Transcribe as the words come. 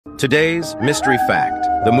Today's mystery fact,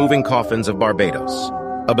 the moving coffins of Barbados,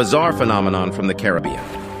 a bizarre phenomenon from the Caribbean.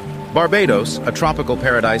 Barbados, a tropical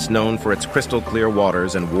paradise known for its crystal-clear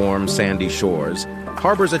waters and warm, sandy shores,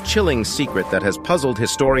 harbors a chilling secret that has puzzled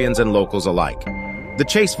historians and locals alike. The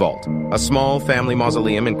Chase Vault, a small family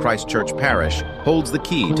mausoleum in Christchurch Parish, holds the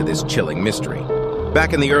key to this chilling mystery.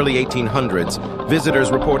 Back in the early 1800s,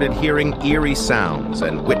 visitors reported hearing eerie sounds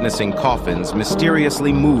and witnessing coffins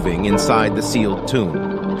mysteriously moving inside the sealed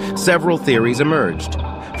tomb. Several theories emerged,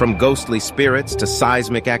 from ghostly spirits to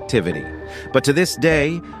seismic activity. But to this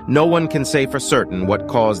day, no one can say for certain what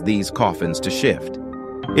caused these coffins to shift.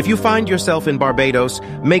 If you find yourself in Barbados,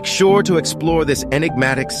 make sure to explore this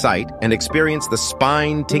enigmatic site and experience the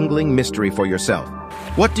spine-tingling mystery for yourself.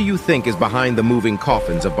 What do you think is behind the moving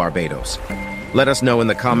coffins of Barbados? Let us know in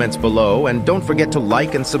the comments below, and don't forget to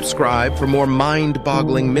like and subscribe for more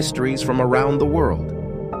mind-boggling mysteries from around the world.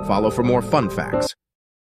 Follow for more fun facts.